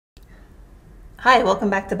Hi, welcome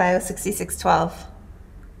back to Bio 6612.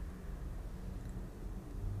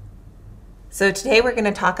 So today we're going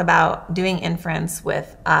to talk about doing inference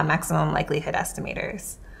with maximum likelihood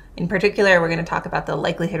estimators. In particular, we're going to talk about the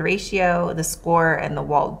likelihood ratio, the score, and the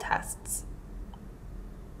Wald tests.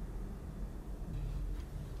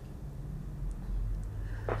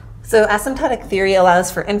 So asymptotic theory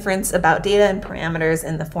allows for inference about data and parameters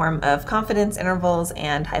in the form of confidence intervals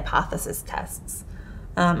and hypothesis tests.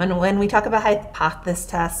 And when we talk about hypothesis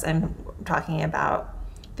tests, I'm talking about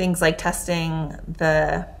things like testing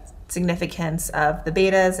the significance of the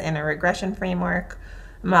betas in a regression framework.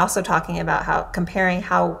 I'm also talking about comparing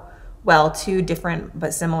how well two different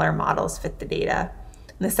but similar models fit the data.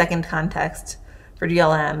 In the second context, for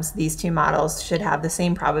DLMs, these two models should have the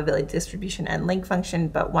same probability distribution and link function,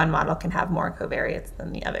 but one model can have more covariates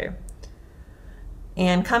than the other.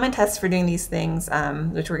 And common tests for doing these things,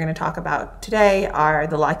 which we're going to talk about today, are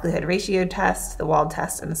the likelihood ratio test, the Wald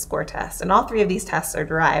test, and the score test. And all three of these tests are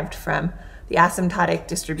derived from the asymptotic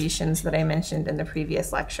distributions that I mentioned in the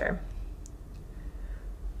previous lecture.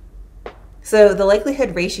 So the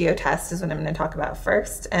likelihood ratio test is what I'm going to talk about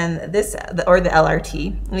first, and this, or the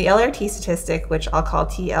LRT. And the LRT statistic, which I'll call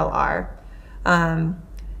TLR,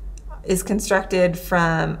 is constructed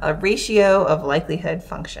from a ratio of likelihood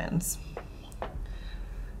functions.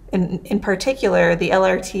 In particular, the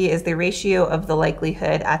LRT is the ratio of the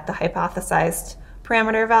likelihood at the hypothesized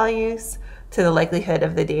parameter values to the likelihood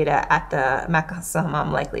of the data at the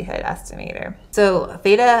maximum likelihood estimator. So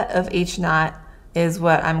theta of H naught is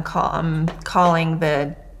what I'm calling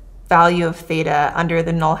the value of theta under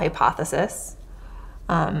the null hypothesis.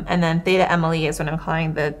 And then theta MLE is what I'm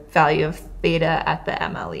calling the value of theta at the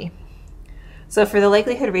MLE. So for the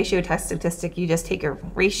likelihood ratio test statistic, you just take a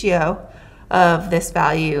ratio of this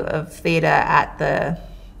value of theta at the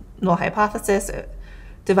null hypothesis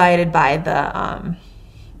divided by the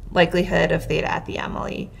likelihood of theta at the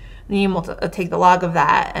MLE. And you take the log of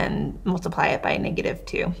that and multiply it by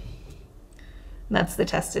 -2. And that's the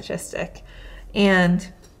test statistic. And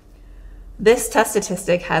this test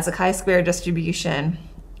statistic has a chi-square distribution,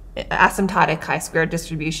 asymptotic chi-square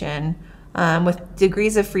distribution, with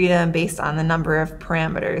degrees of freedom based on the number of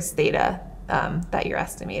parameters theta that you're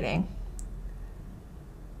estimating.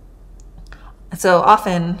 So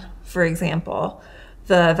often, for example,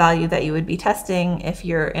 the value that you would be testing if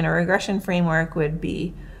you're in a regression framework would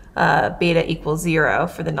be beta equals 0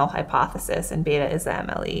 for the null hypothesis, and beta is the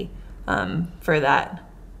MLE for that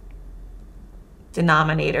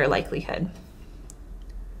denominator likelihood.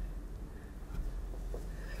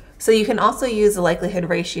 So you can also use the likelihood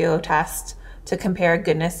ratio test to compare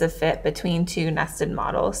goodness of fit between two nested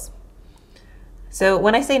models. So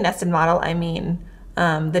when I say nested model, I mean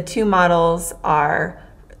the two models are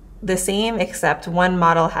the same, except one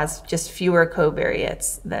model has just fewer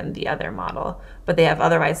covariates than the other model, but they have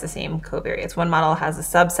otherwise the same covariates. One model has a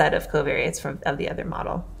subset of covariates of the other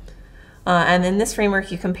model. And in this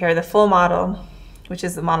framework, you compare the full model, which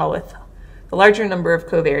is the model with the larger number of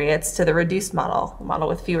covariates, to the reduced model, the model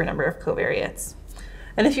with fewer number of covariates.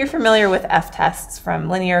 And if you're familiar with F-tests from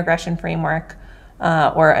linear regression framework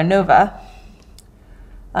or ANOVA,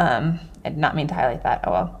 I did not mean to highlight that,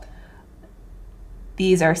 oh well.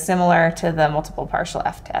 These are similar to the multiple partial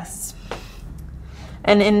F-tests.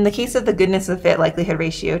 And in the case of the goodness of fit likelihood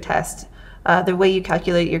ratio test, the way you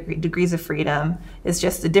calculate your degrees of freedom is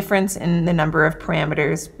just the difference in the number of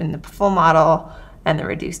parameters in the full model and the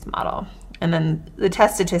reduced model. And then the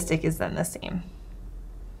test statistic is then the same.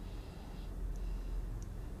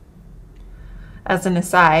 As an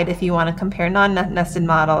aside, if you want to compare non-nested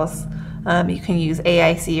models, you can use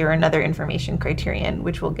AIC or another information criterion,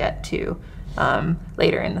 which we'll get to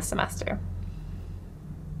later in the semester.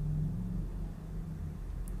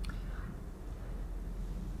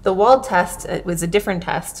 The Wald test was a different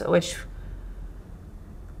test, which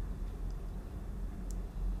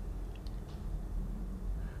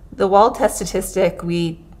the Wald test statistic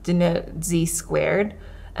we denote Z squared,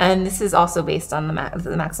 and this is also based on the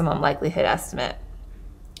maximum likelihood estimate.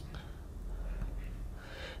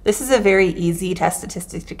 This is a very easy test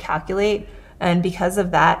statistic to calculate, and because of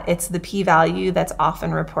that, it's the p-value that's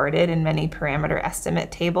often reported in many parameter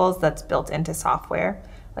estimate tables that's built into software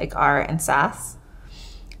like R and SAS.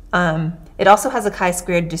 It also has a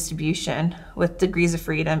chi-squared distribution with degrees of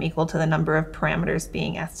freedom equal to the number of parameters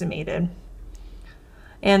being estimated.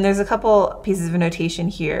 And there's a couple pieces of notation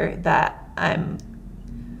here that I'm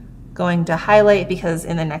going to highlight because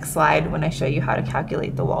in the next slide, when I show you how to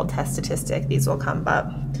calculate the Wald test statistic, these will come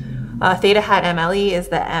up. Theta hat MLE is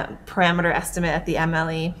the parameter estimate at the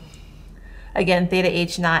MLE. Again, theta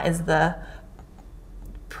H naught is the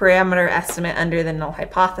parameter estimate under the null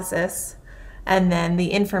hypothesis. And then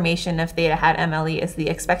the information of theta hat MLE is the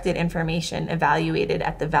expected information evaluated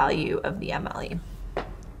at the value of the MLE.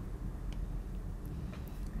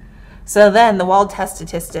 So then the Wald test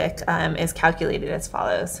statistic is calculated as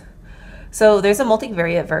follows. So there's a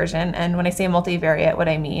multivariate version, and when I say multivariate, what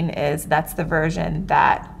I mean is that's the version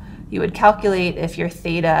that you would calculate if your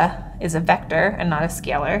theta is a vector and not a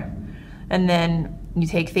scalar. And then you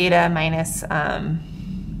take theta minus the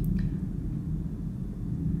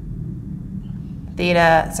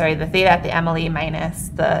theta at the MLE minus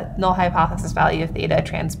the null hypothesis value of theta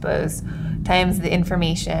transpose times the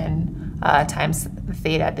information times the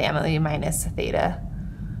theta at the MLE minus theta.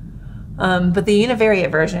 But the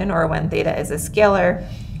univariate version, or when theta is a scalar,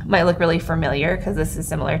 might look really familiar because this is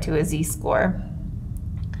similar to a z-score.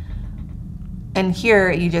 And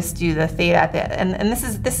here you just do the theta at the, and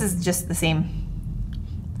this is just the same.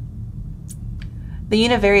 The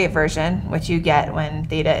univariate version, which you get when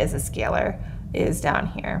theta is a scalar, is down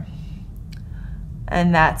here.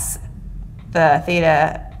 And that's the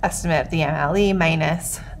theta estimate of the MLE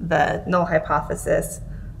minus the null hypothesis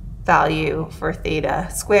value for theta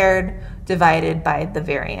squared divided by the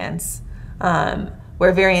variance,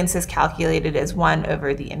 where variance is calculated as 1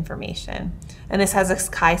 over the information. And this has a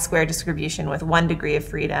chi-square distribution with 1 degree of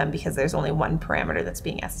freedom because there's only one parameter that's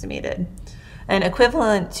being estimated. And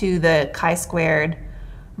equivalent to the chi-squared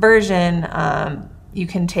version, you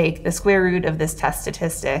can take the square root of this test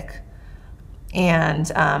statistic, and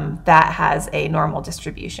that has a normal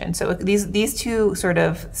distribution. So these two sort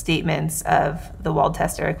of statements of the Wald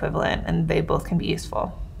test are equivalent, and they both can be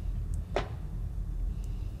useful.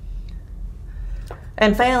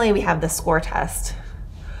 And finally, we have the score test.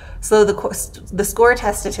 So the score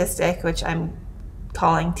test statistic, which I'm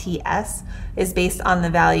calling TS, is based on the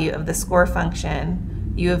value of the score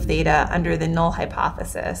function u of theta under the null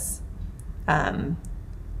hypothesis.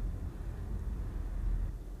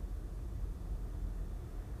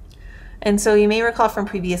 And so you may recall from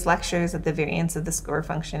previous lectures that the variance of the score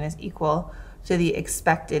function is equal to the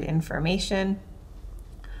expected information.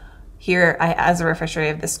 Here, as a refresher, I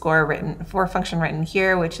have the score function written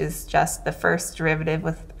here, which is just the first derivative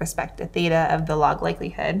with respect to theta of the log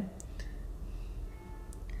likelihood.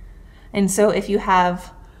 And so if you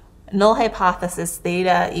have null hypothesis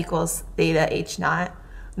theta equals theta h naught,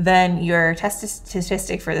 then your test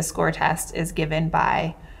statistic for the score test is given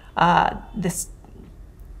by this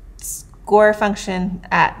score function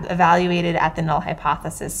evaluated at the null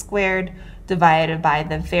hypothesis squared divided by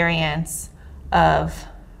the variance of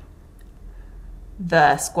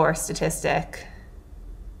the score statistic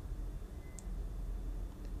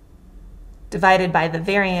divided by the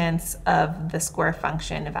variance of the score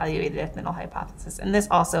function evaluated at the null hypothesis. And this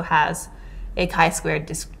also has a chi-squared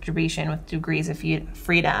distribution with degrees of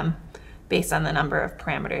freedom based on the number of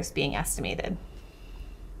parameters being estimated.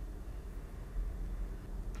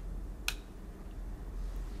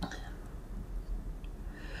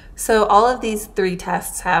 So all of these three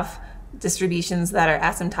tests have distributions that are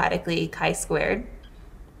asymptotically chi-squared.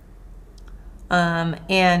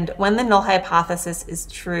 And when the null hypothesis is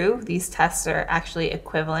true, these tests are actually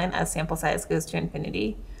equivalent as sample size goes to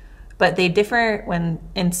infinity. But they differ when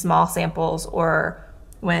in small samples or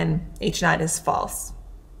when h naught is false.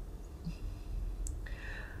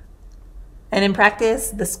 And in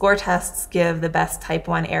practice, the score tests give the best type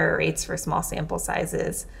 1 error rates for small sample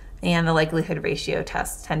sizes, and the likelihood ratio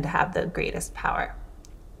tests tend to have the greatest power.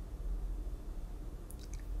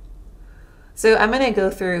 So I'm going to go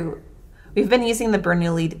through, we've been using the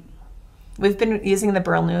Bernoulli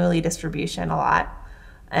distribution a lot,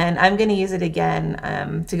 and I'm going to use it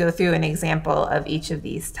again to go through an example of each of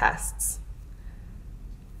these tests.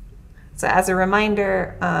 So as a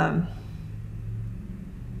reminder,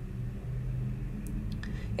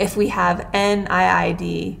 if we have n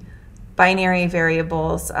IID binary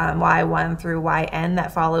variables y1 through yn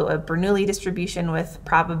that follow a Bernoulli distribution with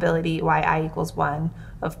probability yi equals 1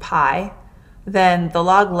 of pi, then the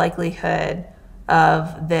log likelihood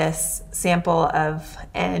of this sample of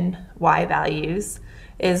n y values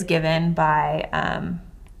is given by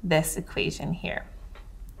this equation here.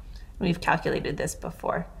 We've calculated this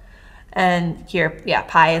before. And here, yeah,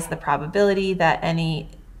 pi is the probability that any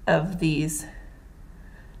of these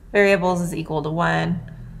variables is equal to 1.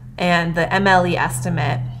 And the MLE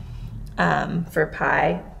estimate for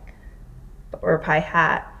pi, or pi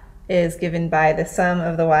hat, is given by the sum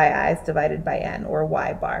of the yi's divided by n, or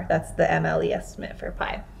y bar. That's the MLE estimate for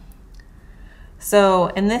pi. So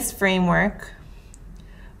in this framework,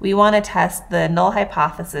 we want to test the null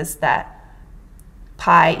hypothesis that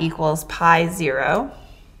pi equals pi 0,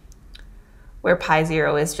 where pi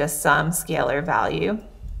 0 is just some scalar value.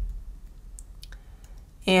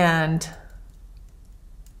 And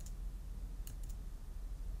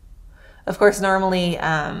of course, normally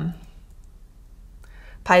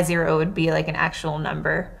pi 0 would be like an actual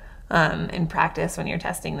number in practice when you're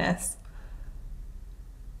testing this.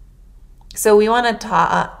 So we want to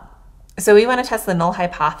test the null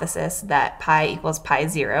hypothesis that pi equals pi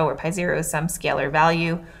 0, where pi 0 is some scalar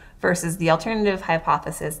value, versus the alternative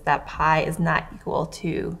hypothesis that pi is not equal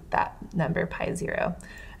to that number pi 0.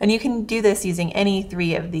 And you can do this using any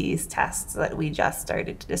three of these tests that we just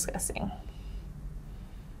started discussing.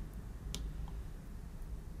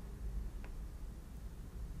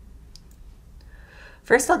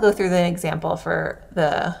 First, I'll go through the example for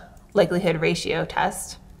the likelihood ratio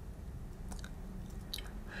test.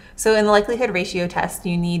 So in the likelihood ratio test,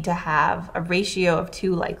 you need to have a ratio of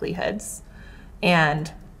two likelihoods,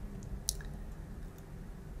 and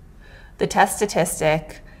the test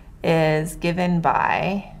statistic is given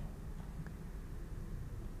by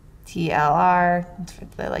TLR,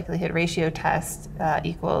 the likelihood ratio test,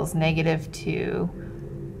 equals -2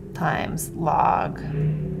 times log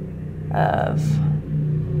of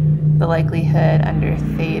the likelihood under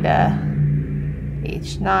theta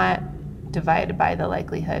H naught divided by the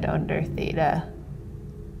likelihood under theta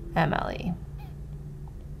MLE.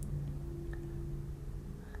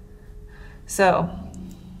 So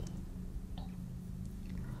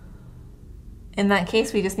in that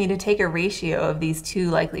case, we just need to take a ratio of these two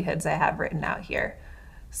likelihoods I have written out here.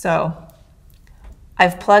 So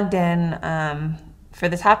I've plugged in, for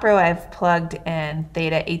the top row, I've plugged in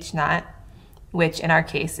theta H naught, which in our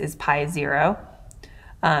case is pi 0,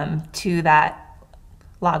 to that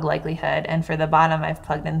log likelihood. And for the bottom, I've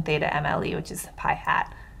plugged in theta MLE, which is pi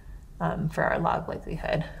hat, for our log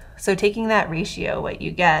likelihood. So taking that ratio, what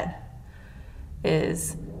you get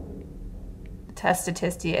is the test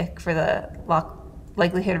statistic for the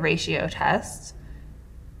likelihood ratio test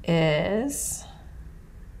is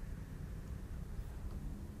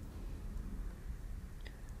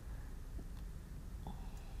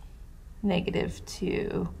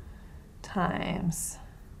 -2 times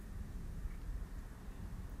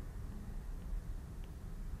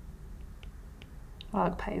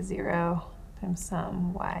log pi 0 times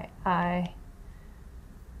some yi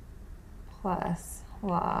plus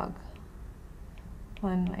log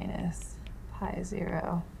 1 minus pi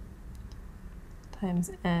 0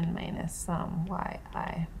 times n minus some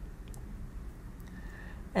yi.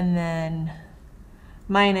 And then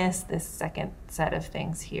minus this second set of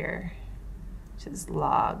things here, which is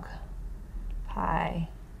log pi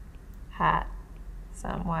hat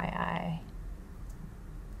some yi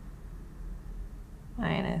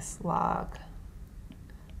minus log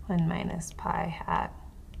 1 minus pi hat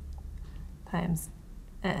times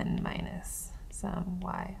n minus some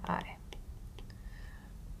yi.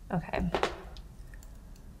 Okay.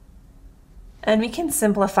 And we can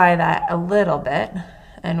simplify that a little bit,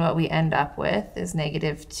 and what we end up with is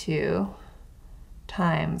 -2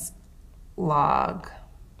 times log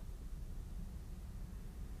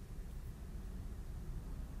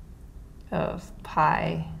of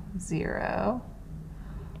pi 0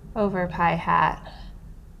 over pi hat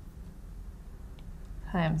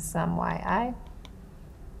times some yi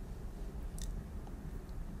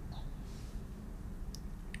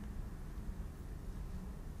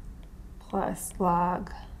plus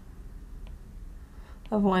log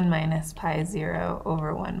of 1 minus pi 0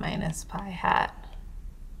 over 1 minus pi hat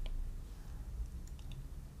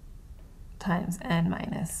times n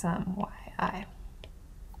minus some yi.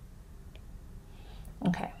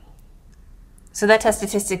 Okay. So that test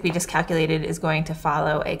statistic we just calculated is going to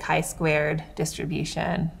follow a chi-squared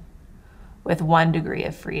distribution with 1 degree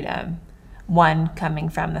of freedom, 1 coming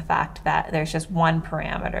from the fact that there's just one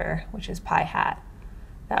parameter, which is pi hat,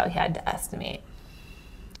 that we had to estimate.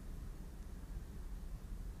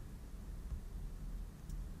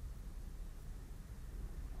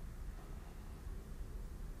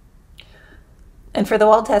 And for the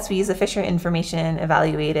Wald test, we use the Fisher information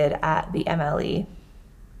evaluated at the MLE.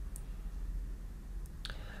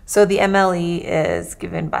 So the MLE is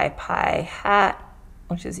given by pi hat,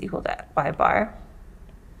 which is equal to y bar.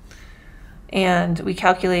 And we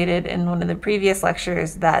calculated in one of the previous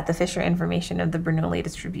lectures that the Fisher information of the Bernoulli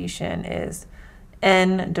distribution is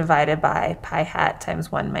n divided by pi hat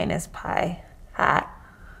times 1 minus pi hat,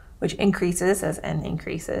 which increases as n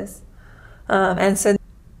increases.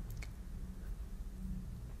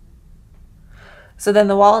 So then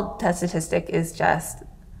the Wald test statistic is just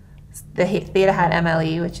the theta hat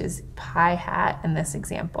MLE, which is pi hat in this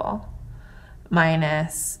example,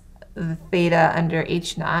 minus the theta under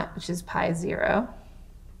h naught, which is pi 0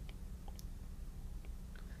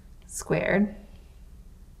 squared,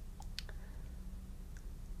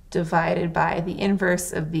 divided by the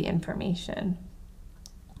inverse of the information,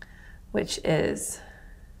 which is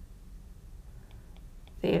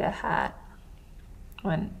theta hat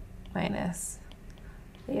 1 minus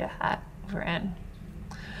theta hat over n.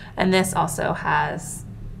 And this also has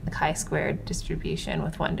the chi-squared distribution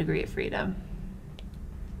with 1 degree of freedom.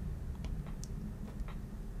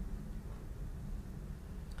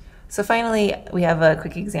 So finally, we have a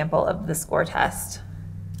quick example of the score test.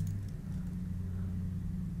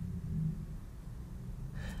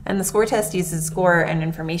 And the score test uses score and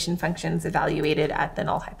information functions evaluated at the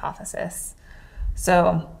null hypothesis.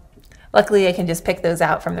 So luckily, I can just pick those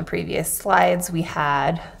out from the previous slides. We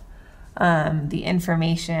had the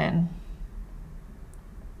information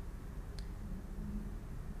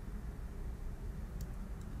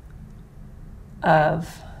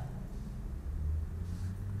of,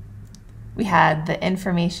 we had the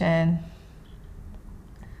information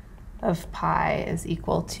of pi is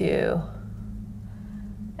equal to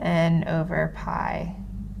n over pi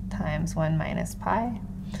times 1 minus pi.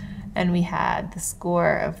 And we had the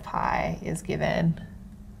score of pi is given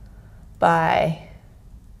by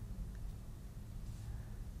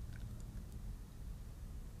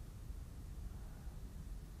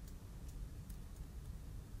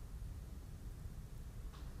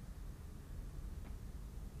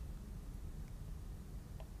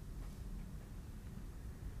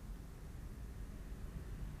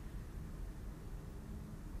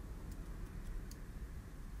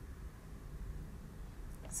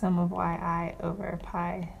sum of yi over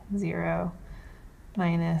pi 0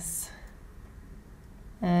 minus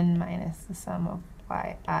n minus the sum of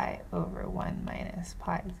yi over 1 minus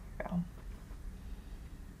pi 0.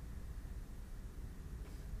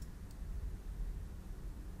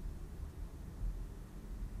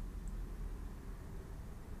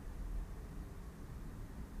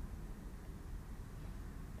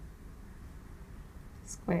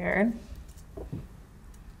 Squared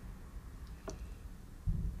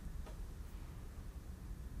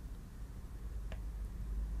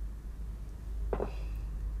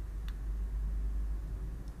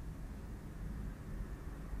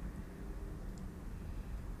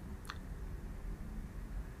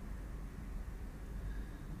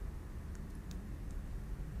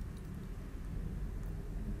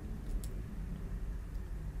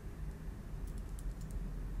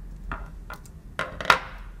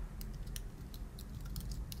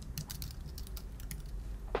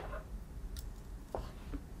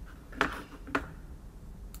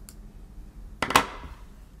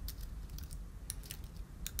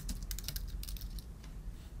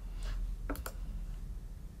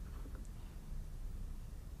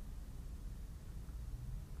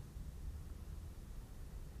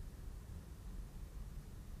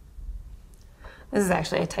This is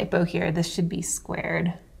actually a typo here. This should be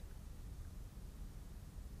squared.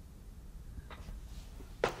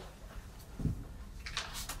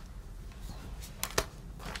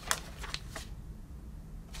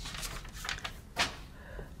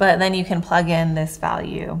 But then you can plug in this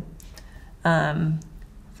value from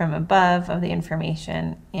above of the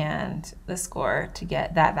information and the score to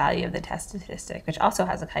get that value of the test statistic, which also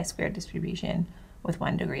has a chi-squared distribution with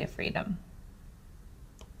 1 degree of freedom.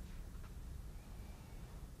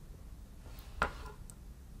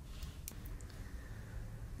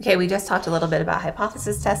 Okay, we just talked a little bit about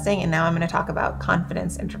hypothesis testing, and now I'm going to talk about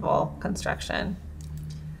confidence interval construction.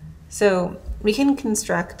 So we can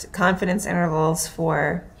construct confidence intervals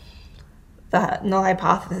for the null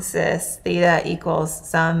hypothesis theta equals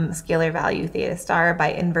some scalar value theta star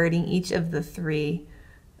by inverting each of the 3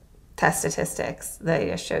 test statistics that I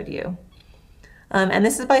just showed you. And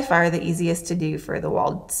this is by far the easiest to do for the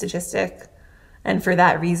Wald statistic. And for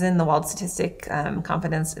that reason, the Wald statistic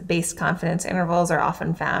based confidence intervals are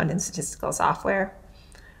often found in statistical software.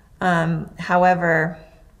 However,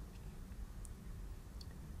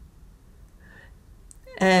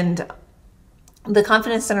 and the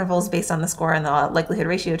confidence intervals based on the score and the likelihood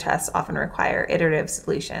ratio tests often require iterative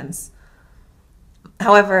solutions.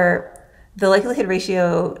 However, the likelihood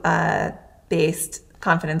ratio based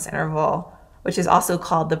confidence interval, which is also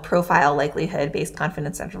called the profile likelihood based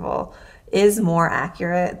confidence interval, is more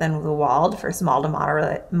accurate than the Wald for small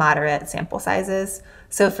to moderate sample sizes.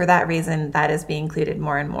 So for that reason, that is being included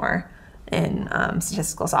more and more in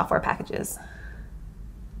statistical software packages.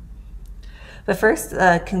 But first,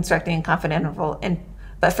 constructing confidence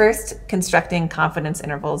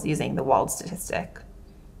intervals using the Wald statistic.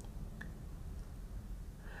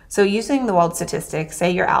 So using the Wald statistic,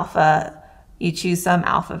 say your alpha, you choose some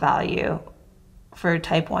alpha value for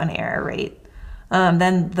type 1 error rate.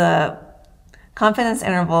 Then the confidence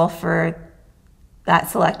interval for that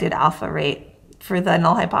selected alpha rate for the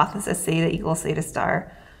null hypothesis theta equals theta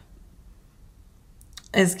star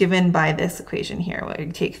is given by this equation here, where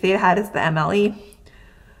you take theta hat as the MLE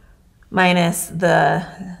minus the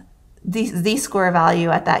z-score value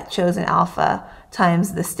at that chosen alpha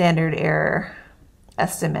times the standard error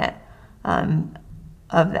estimate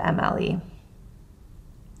of the MLE.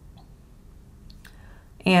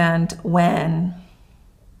 And when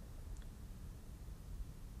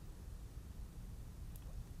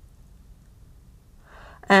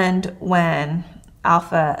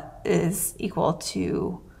alpha is equal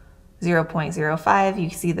to 0.05, you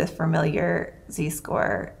see the familiar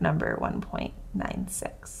z-score number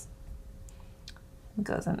 1.96. It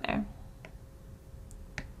goes in there.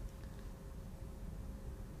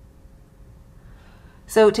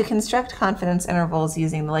 So to construct confidence intervals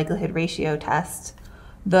using the likelihood ratio test,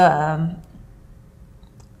 it's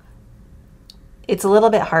a little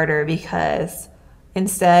bit harder because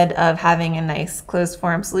instead of having a nice closed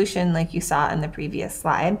form solution like you saw in the previous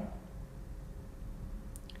slide,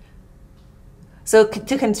 so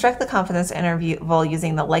to construct the confidence interval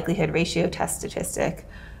using the likelihood ratio test statistic,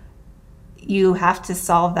 you have to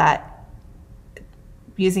solve that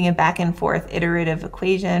using a back and forth iterative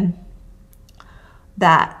equation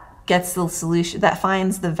that gets the solution, that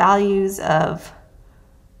finds the values of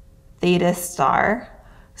theta star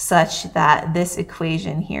such that this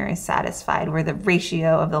equation here is satisfied, where the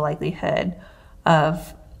ratio of the likelihood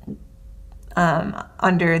of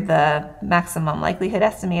under the maximum likelihood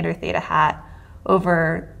estimator theta hat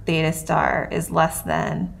over theta star is less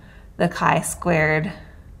than the chi-squared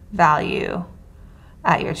value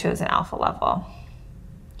at your chosen alpha level,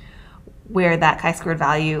 where that chi-squared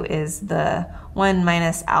value is the 1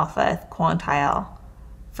 minus alpha quantile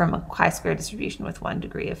from a chi-squared distribution with 1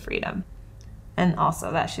 degree of freedom. And also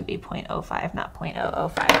that should be 0.05, not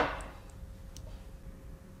 0.005.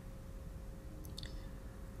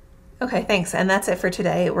 Okay, thanks. And that's it for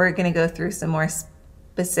today. We're going to go through some more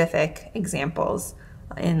specific examples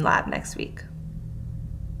in lab next week.